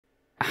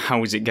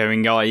how's it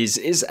going, guys?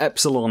 It's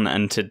Epsillon,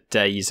 and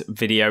today's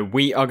video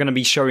we are going to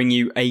be showing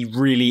you a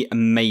really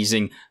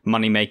amazing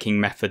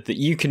money-making method that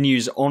you can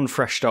use on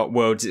Fresh Start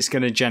Worlds. It's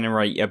going to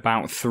generate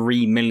about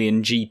 3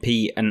 million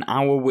GP an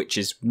hour, which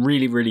is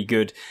really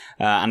good,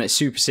 and it's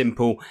super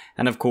simple.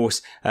 And of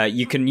course,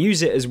 you can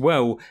use it as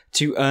well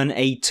to earn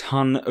a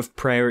ton of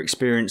prayer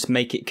experience,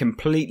 make it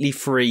completely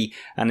free,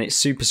 and it's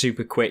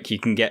super quick. You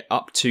can get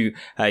up to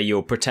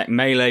your protect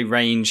melee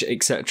range,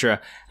 etc.,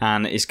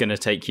 and it's going to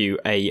take you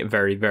a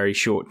very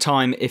short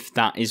time if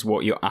that is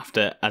what you're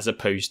after, as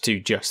opposed to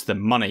just the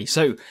money.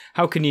 So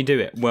how can you do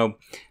it? Well,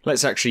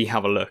 let's actually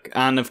have a look.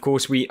 And of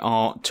course, we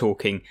are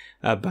talking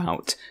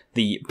about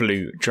the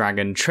Blue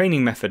Dragon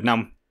training method.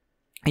 Now,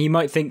 you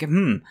might think,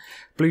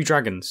 Blue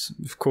Dragons,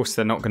 of course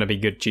they're not going to be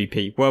good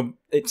GP. Well,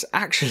 it's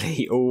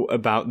actually all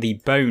about the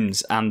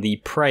bones and the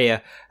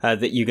prayer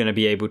that you're going to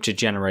be able to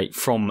generate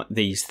from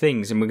these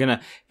things. And we're going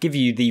to give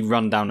you the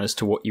rundown as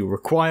to what you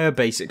require.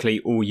 Basically,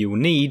 all you'll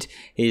need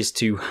is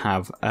to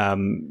have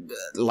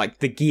like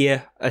the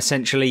gear,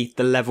 essentially,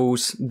 the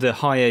levels. The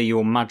higher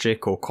your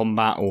magic or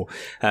combat or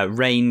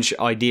range,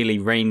 ideally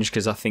range,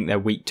 because I think they're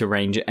weak to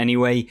range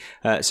anyway.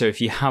 So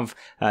if you have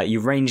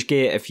your range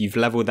gear, if you've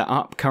leveled that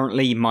up,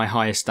 currently my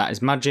highest stat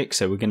is magic,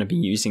 so we're going to be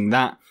using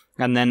that.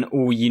 And then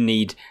all you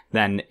need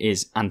then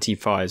is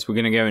anti-fires. We're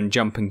going to go and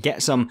jump and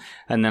get some,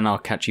 and then I'll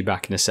catch you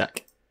back in a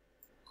sec.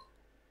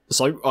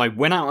 So I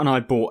went out and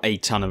I bought a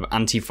ton of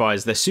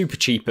anti-fires. They're super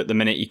cheap at the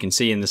minute. You can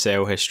see in the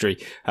sale history.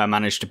 I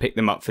managed to pick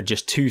them up for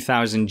just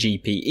 2,000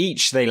 GP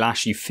each. They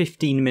last you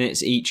 15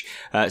 minutes each.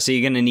 So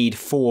you're going to need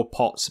 4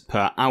 pots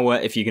per hour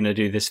if you're going to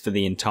do this for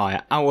the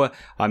entire hour.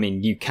 I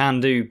mean, you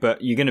can do,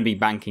 but you're going to be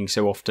banking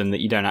so often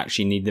that you don't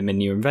actually need them in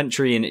your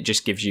inventory, and it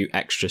just gives you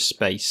extra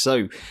space.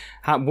 So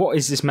what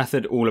is this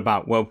method all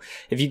about? Well,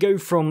 if you go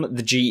from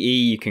the GE,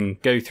 you can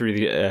go through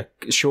the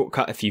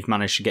shortcut. If you've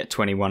managed to get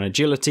 21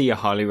 agility, I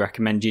highly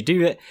recommend you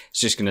do it.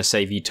 It's just going to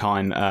save you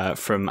time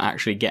from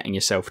actually getting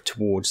yourself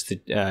towards the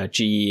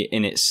GE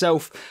in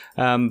itself.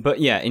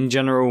 But yeah, in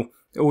general,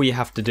 all you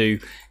have to do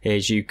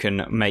is you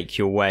can make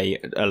your way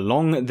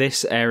along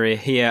this area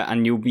here,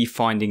 and you'll be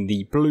finding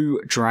the Blue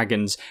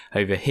Dragons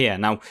over here.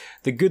 Now,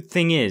 the good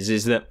thing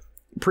is that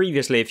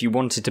previously, if you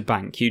wanted to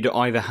bank, you'd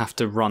either have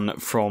to run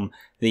from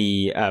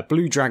the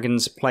Blue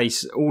Dragons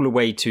place all the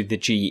way to the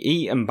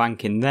GE and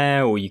bank in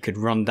there, or you could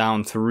run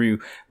down through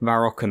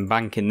Varrock and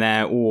bank in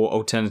there, or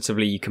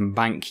alternatively you can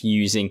bank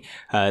using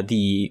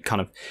the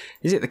kind of,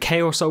 is it the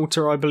Chaos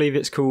Altar, I believe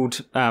it's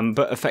called,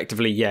 but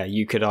effectively, yeah,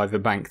 you could either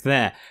bank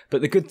there.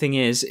 But the good thing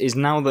is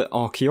now that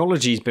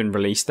Archaeology's been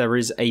released, there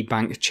is a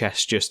bank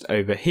chest just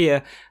over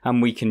here, and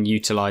we can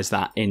utilize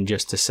that in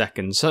just a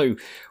second. So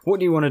what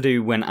do you want to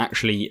do when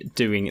actually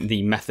doing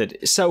the method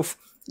itself?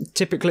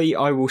 Typically,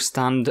 I will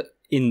stand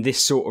in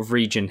this sort of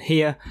region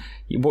here.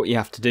 What you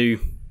have to do,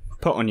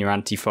 put on your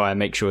anti-fire,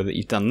 make sure that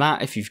you've done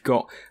that if you've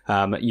got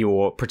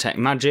your protect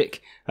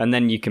magic, and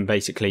then you can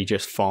basically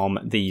just farm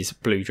these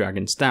Blue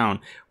Dragons down.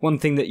 One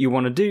thing that you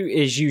want to do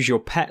is use your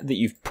pet that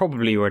you've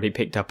probably already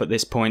picked up at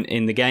this point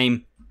in the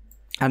game,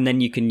 and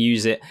then you can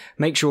use it.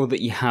 Make sure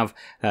that you have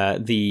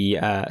the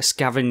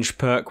scavenge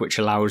perk, which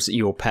allows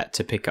your pet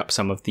to pick up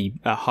some of the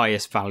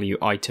highest value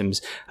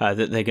items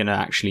that they're going to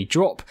actually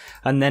drop.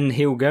 And then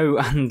he'll go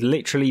and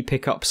literally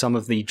pick up some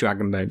of the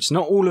dragon bones.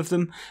 Not all of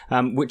them,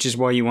 which is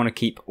why you want to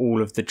keep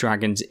all of the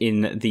dragons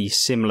in the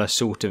similar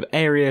sort of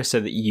area, so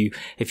that you,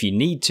 if you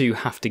need to,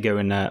 have to go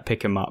and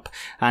pick them up.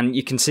 And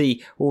you can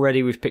see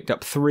already we've picked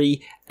up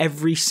 3.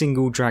 Every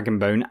single dragon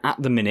bone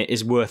at the minute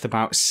is worth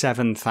about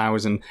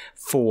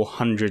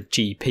 7,400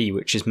 GP,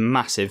 which is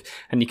massive.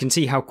 And you can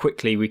see how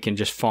quickly we can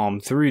just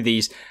farm through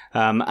these.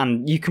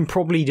 And you can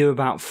probably do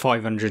about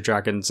 500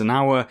 dragons an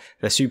hour.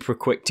 They're super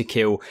quick to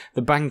kill.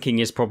 The banking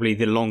is probably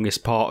the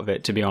longest part of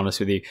it, to be honest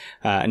with you.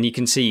 And you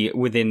can see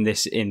within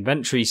this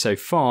inventory so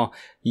far,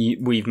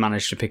 we've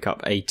managed to pick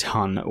up a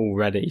ton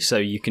already. So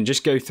you can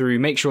just go through,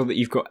 make sure that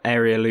you've got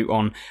area loot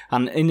on,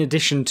 and in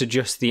addition to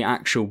just the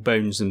actual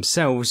bones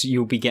themselves,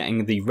 you'll be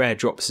getting the rare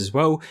drops as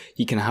well.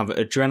 You can have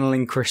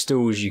adrenaline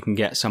crystals, you can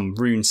get some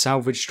rune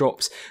salvage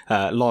drops,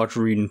 large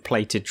rune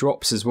plated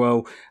drops as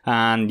well.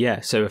 And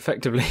yeah, so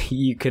effectively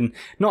you can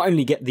not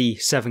only get the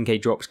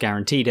 7k drops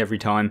guaranteed every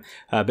time,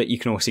 but you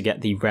can also get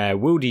the rare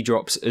wildy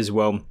drops as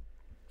well.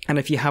 And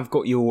if you have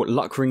got your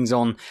luck rings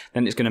on,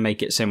 then it's going to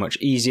make it so much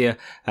easier,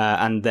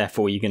 and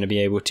therefore you're going to be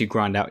able to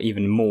grind out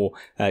even more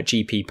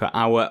GP per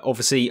hour.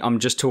 Obviously, I'm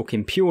just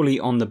talking purely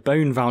on the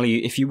bone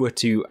value. If you were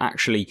to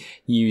actually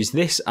use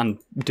this and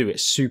do it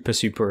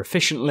super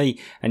efficiently,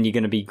 and you're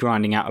going to be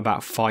grinding out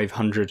about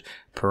 500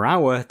 per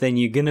hour, then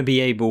you're going to be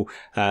able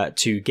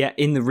to get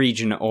in the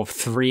region of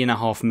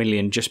 3.5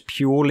 million just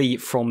purely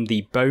from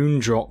the bone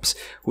drops,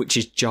 which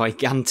is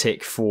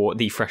gigantic for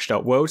the Fresh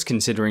Start Worlds,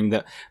 considering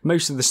that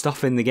most of the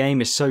stuff in the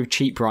game is so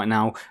cheap right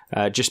now,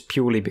 just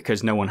purely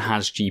because no one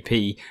has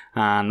GP.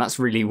 And that's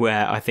really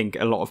where I think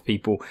a lot of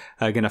people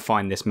are going to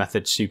find this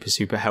method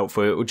super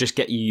helpful. It will just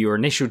get you your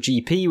initial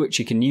GP, which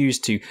you can use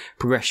to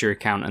progress your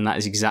account, and that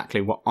is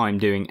exactly what I'm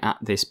doing at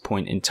this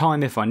point in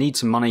time. If I need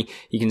some money,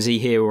 you can see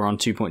here we're on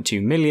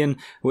 2.2 million,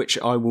 which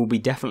I will be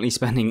definitely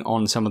spending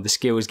on some of the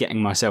skills,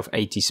 getting myself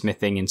 80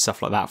 smithing and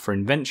stuff like that for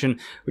invention,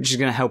 which is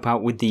going to help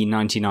out with the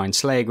 99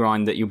 Slayer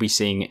grind that you'll be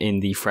seeing in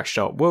the Fresh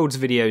Start Worlds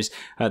videos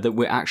that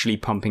we're actually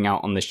pumping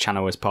out on this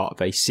channel as part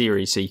of a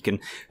series, so you can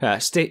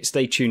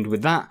stay tuned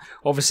with that.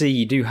 Obviously,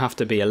 you do have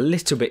to be a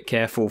little bit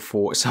careful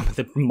for some of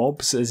the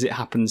mobs as it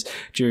happens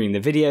during the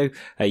video.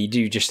 You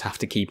do just have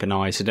to keep an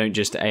eye, so don't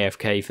just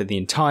AFK for the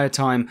entire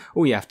time.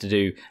 All you have to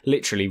do,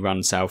 literally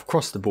run south,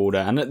 cross the border,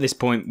 and at this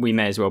point we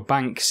may as well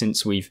bank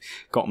since we've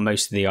got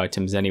most of the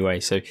items anyway.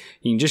 So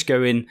you can just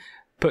go in,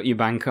 put your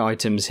bank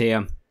items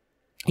here.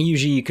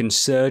 Usually you can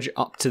surge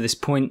up to this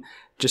point,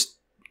 just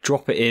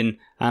drop it in,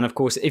 and of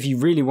course if you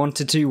really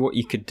wanted to, what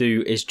you could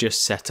do is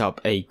just set up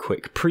a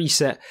quick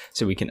preset,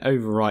 so we can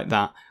overwrite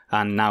that,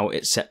 and now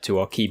it's set to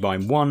our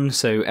keybind 1,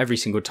 so every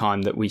single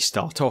time that we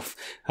start off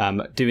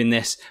doing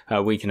this,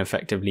 we can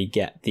effectively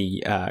get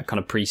the kind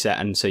of preset,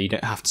 and so you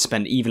don't have to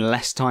spend even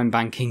less time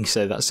banking,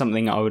 so that's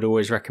something I would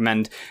always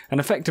recommend. And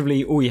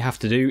effectively all you have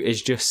to do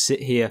is just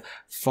sit here,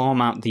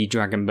 farm out the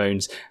dragon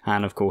bones,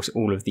 and of course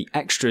all of the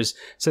extras,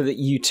 so that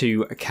you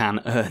too can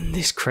earn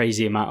this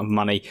crazy amount of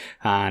money.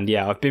 And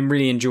yeah, I've been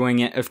really enjoying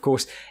it. Of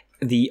course,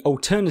 the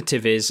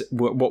alternative is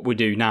what we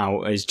do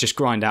now is just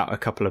grind out a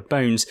couple of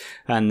bones,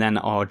 and then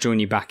I'll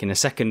join you back in a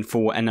second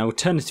for an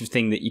alternative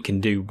thing that you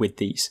can do with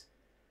these.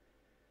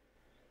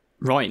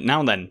 Right,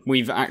 now then,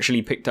 we've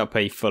actually picked up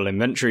a full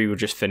inventory. We'll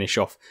just finish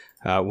off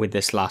with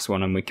this last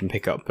one, and we can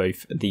pick up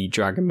both the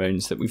dragon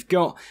bones that we've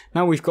got.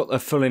 Now we've got a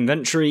full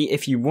inventory.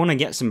 If you want to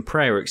get some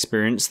prayer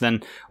experience,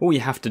 then all you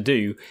have to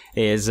do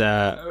is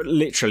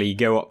literally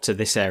go up to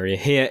this area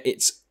here.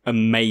 It's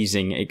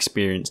amazing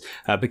experience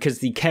because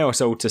the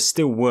Chaos Altar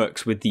still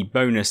works with the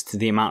bonus to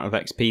the amount of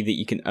XP that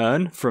you can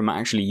earn from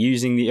actually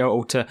using the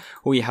altar.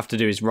 All you have to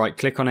do is right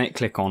click on it,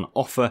 click on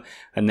offer,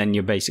 and then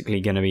you're basically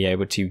going to be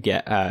able to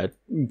get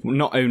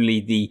not only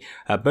the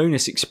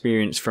bonus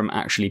experience from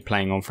actually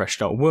playing on Fresh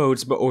Start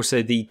Worlds, but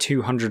also the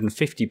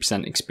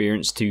 250%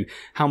 experience to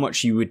how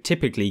much you would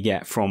typically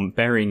get from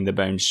burying the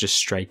bones just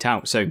straight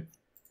out. So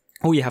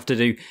all you have to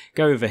do,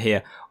 go over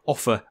here,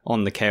 offer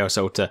on the Chaos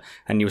Altar,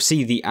 and you'll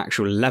see the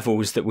actual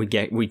levels that we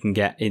can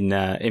get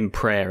in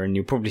prayer, and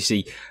you'll probably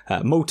see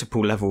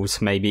multiple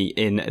levels maybe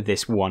in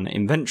this one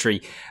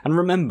inventory. And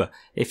remember,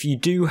 if you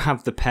do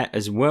have the pet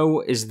as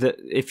well, is that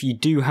if you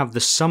do have the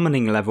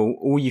summoning level,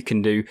 all you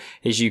can do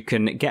is you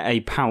can get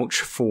a pouch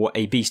for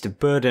a Beast of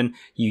Burden,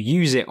 you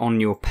use it on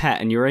your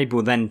pet, and you're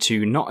able then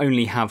to not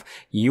only have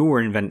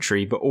your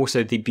inventory but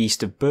also the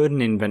Beast of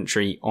Burden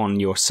inventory on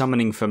your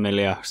summoning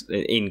familiar,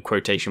 in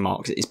quotation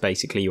marks, it's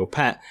basically your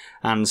pet.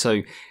 And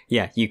so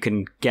yeah, you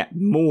can get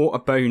more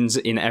bones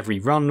in every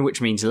run,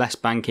 which means less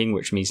banking,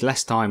 which means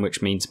less time,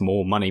 which means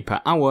more money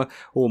per hour,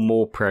 or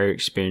more prayer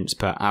experience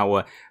per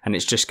hour. And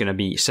it's just going to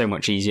be so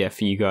much easier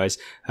for you guys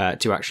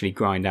to actually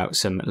grind out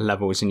some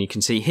levels. And you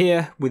can see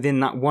here, within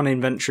that one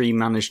inventory,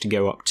 managed to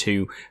go up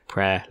 2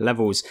 prayer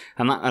levels.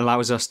 And that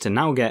allows us to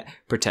now get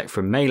Protect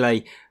from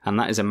Melee, and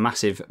that is a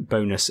massive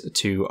bonus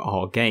to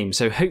our game.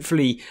 So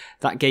hopefully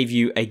that gave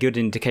you a good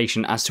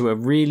indication as to a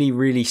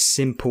really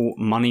simple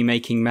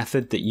money-making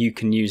method that you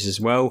can use as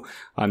well.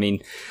 I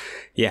mean,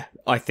 yeah,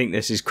 I think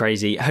this is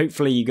crazy.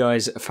 Hopefully you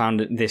guys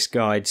found this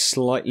guide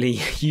slightly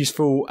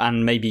useful,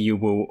 and maybe you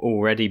will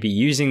already be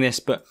using this,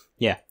 but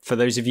yeah, for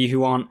those of you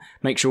who aren't,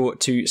 make sure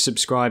to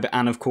subscribe,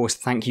 and of course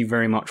thank you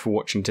very much for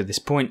watching to this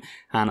point,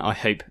 and I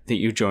hope that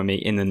you'll join me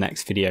in the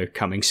next video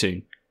coming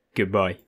soon. Goodbye.